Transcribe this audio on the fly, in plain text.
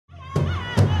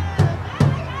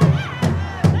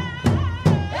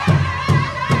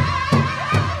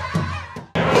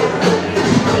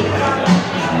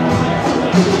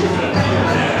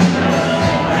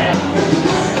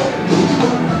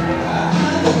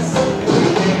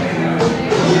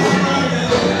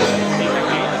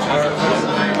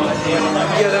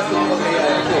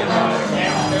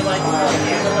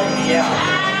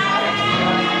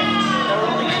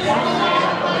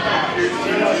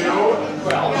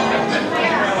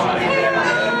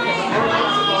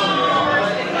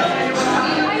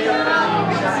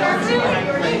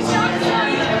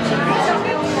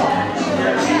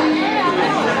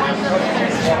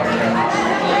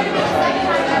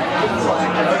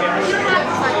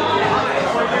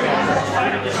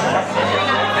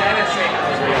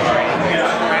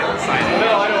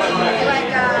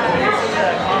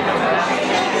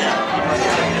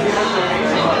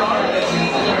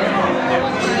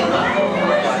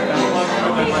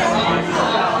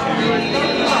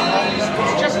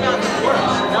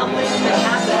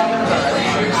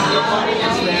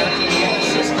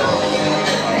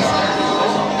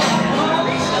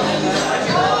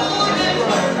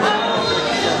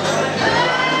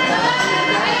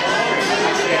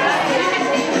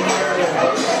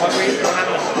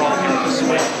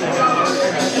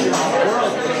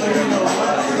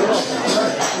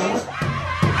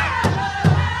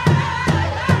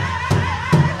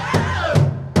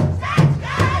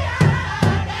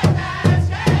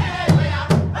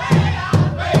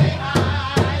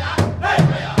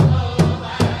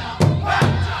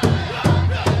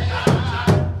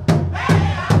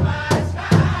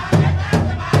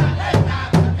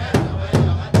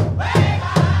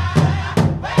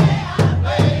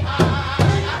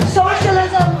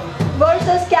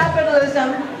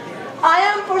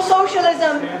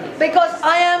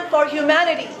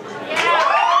humanity.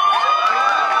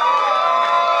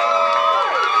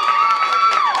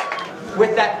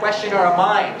 With that question in our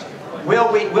mind, will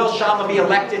Kshama be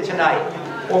elected tonight?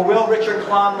 Or will Richard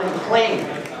Clonlin cling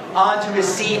onto his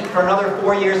seat for another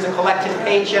 4 years to collect his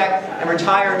paycheck and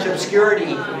retire into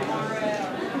obscurity?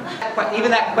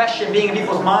 Even that question being in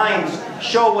people's minds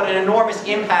show what an enormous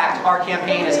impact our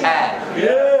campaign has had.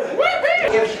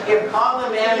 If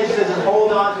Clonlin manages to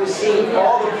hold on to his seat,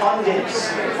 all the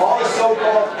pundits, all the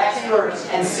so-called experts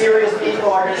and serious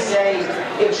people are going to say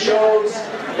it shows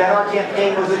that our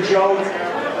campaign was a joke,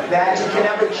 that you can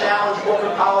never challenge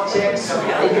corporate politics,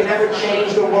 you can never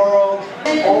change the world,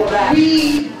 all of that.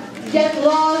 We get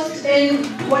lost in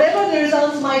whatever the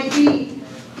results might be.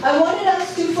 I wanted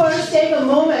us to first take a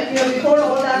moment, before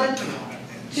all that,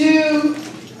 to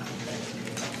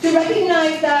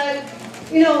recognize that,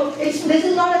 this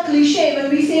is not a cliche when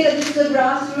we say that this is a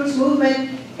grassroots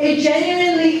movement. It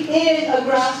genuinely is a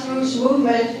grassroots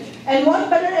movement. And what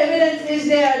better evidence is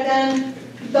there than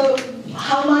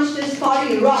how much this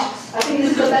party rocks? I think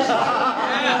this is the best part.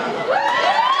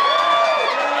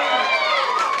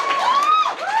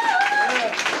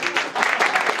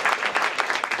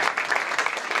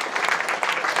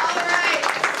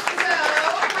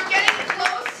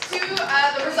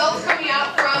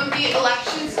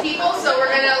 Elections people, so we're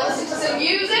going to listen to some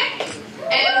music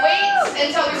and wait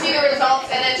until we see the results,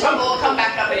 and then Kshama will come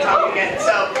back up and talk again.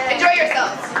 So enjoy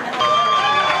yourselves.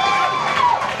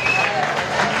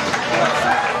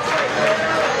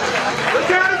 Let's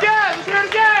hear it again! Let's hear it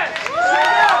again!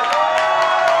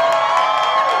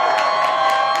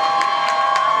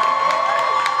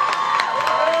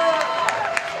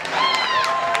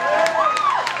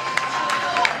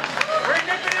 We're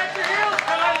nipping at your heels,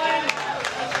 Clonlin!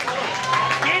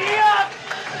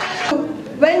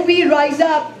 When we rise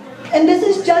up, and this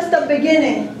is just the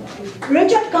beginning,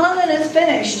 Richard Clonlin is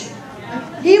finished.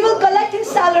 He will collect his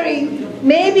salary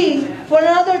maybe for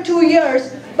another 2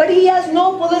 years, but he has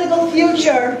no political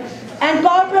future, and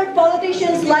corporate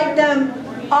politicians like them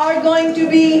are going to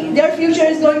be, their future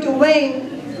is going to wane,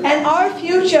 and our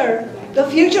future, the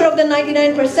future of the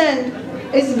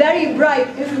 99%, is very bright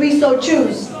if we so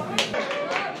choose.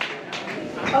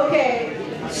 Okay.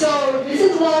 So this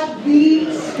is not the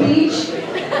speech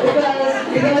because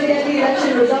we're going to get the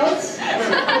election results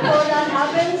before that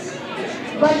happens.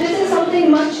 But this is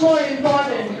something much more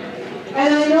important.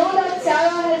 And I know that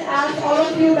Sarah has asked all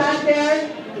of you back there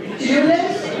to do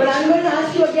this, but I'm going to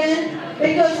ask you again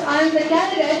because I'm the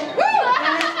candidate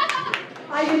and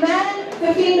I demand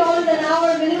 $15 an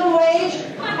hour minimum wage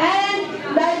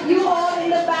and that you all in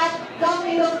the back come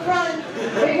in the front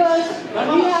because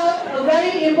we have a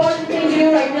very important thing to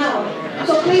do right now.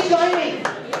 So please join me.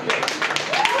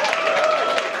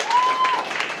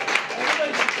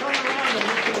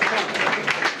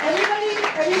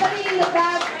 Everybody in the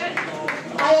back,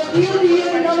 I appeal to you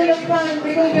to come in the front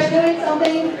because we are doing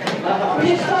something which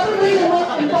is probably the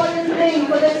most important thing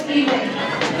for this evening.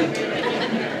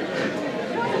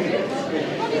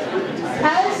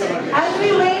 As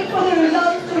we wait for the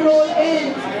results to roll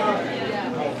in,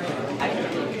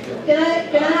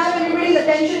 can I have everybody's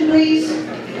attention, please?